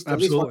 at least one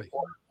quarter.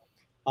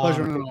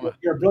 Pleasure and honor.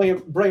 You're a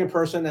brilliant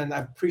person, and I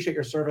appreciate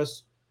your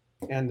service.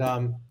 And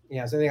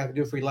yeah, is there anything I can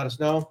do for you? Let us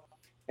know.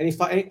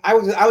 I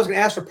was going to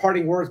ask for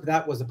parting words, but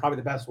that was probably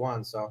the best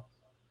one. So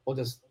we'll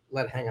just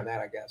let it hang on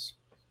that, I guess.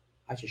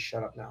 I should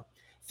shut up now.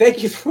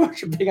 Thank you so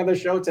much for being on the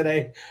show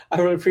today. I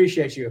really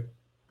appreciate you.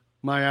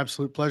 My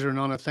absolute pleasure and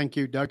honor. Thank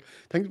you, Doug.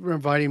 Thank you for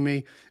inviting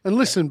me. And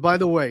listen, by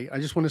the way, I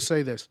just want to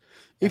say this.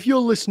 If you're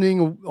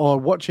listening or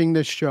watching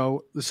this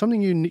show, there's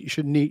something you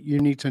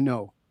need to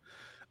know.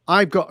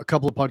 I've got a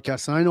couple of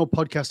podcasts, and I know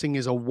podcasting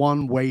is a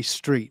one-way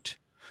street.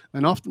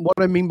 And often what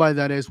I mean by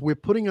that is we're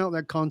putting out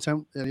that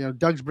content.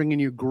 Doug's bringing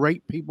you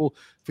great people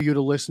for you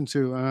to listen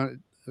to.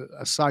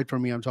 Aside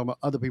from me, I'm talking about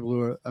other people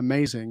who are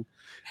amazing.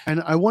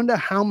 And I wonder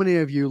how many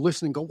of you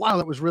listen and go, wow,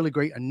 that was really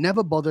great, and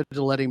never bothered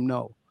to let him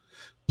know.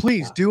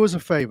 Please do us a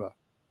favor.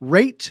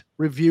 Rate,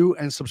 review,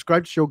 and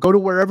subscribe to the show. Go to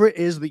wherever it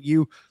is that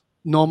you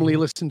normally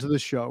listen to the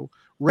show.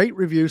 Rate,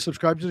 review,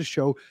 subscribe to the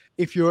show.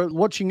 If you're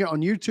watching it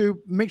on YouTube,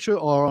 make sure,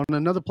 or on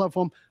another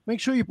platform, make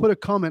sure you put a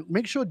comment.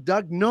 Make sure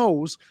Doug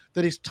knows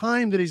that his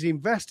time that he's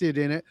invested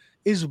in it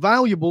is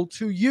valuable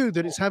to you,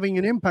 that it's having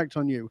an impact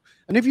on you.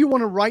 And if you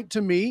want to write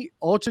to me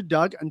or to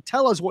Doug and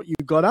tell us what you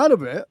got out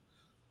of it,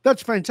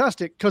 that's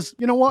fantastic. Because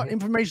you know what?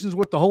 Information is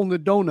worth the hole in the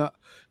donut.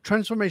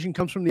 Transformation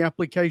comes from the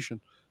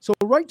application. So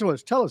write to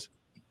us. Tell us.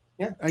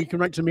 Yeah. And you can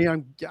write to me.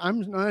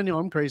 I know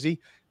I'm crazy.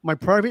 My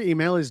private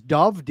email is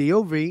Dov,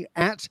 D-O-V,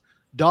 at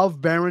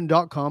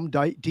dovbaron.com,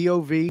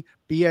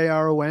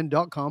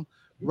 DOVBARON.com.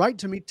 Write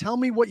to me. Tell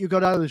me what you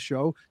got out of the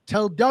show.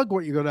 Tell Doug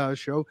what you got out of the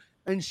show,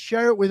 and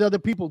share it with other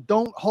people.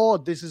 Don't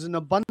hoard. This is an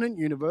abundant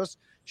universe.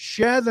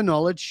 Share the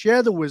knowledge,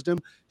 share the wisdom,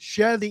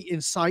 share the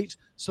insight,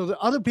 so that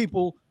other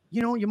people,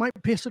 you might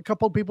piss a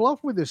couple of people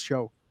off with this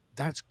show.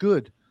 That's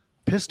good.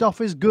 Pissed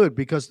off is good,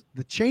 because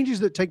the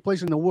changes that take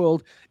place in the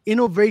world,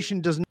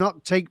 innovation does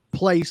not take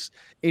place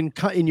in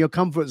your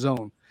comfort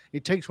zone.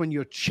 It takes when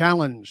you're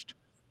challenged.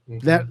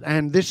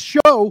 And this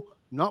show,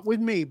 not with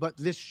me, but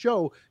this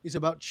show is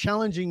about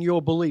challenging your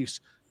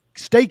beliefs.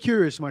 Stay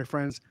curious, my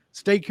friends.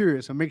 Stay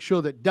curious, and make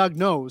sure that Doug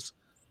knows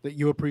that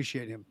you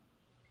appreciate him.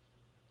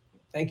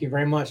 Thank you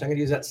very much. I'm going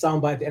to use that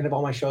soundbite at the end of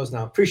all my shows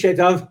now. Appreciate it,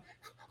 Dov.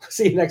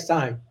 See you next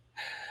time.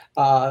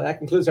 That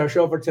concludes our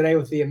show for today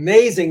with the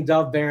amazing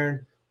Dov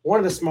Baron, one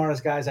of the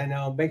smartest guys I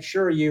know. Make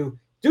sure you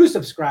do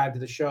subscribe to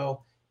the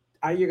show.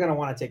 You're going to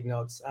want to take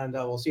notes, and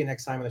we'll see you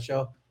next time on the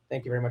show.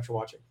 Thank you very much for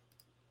watching.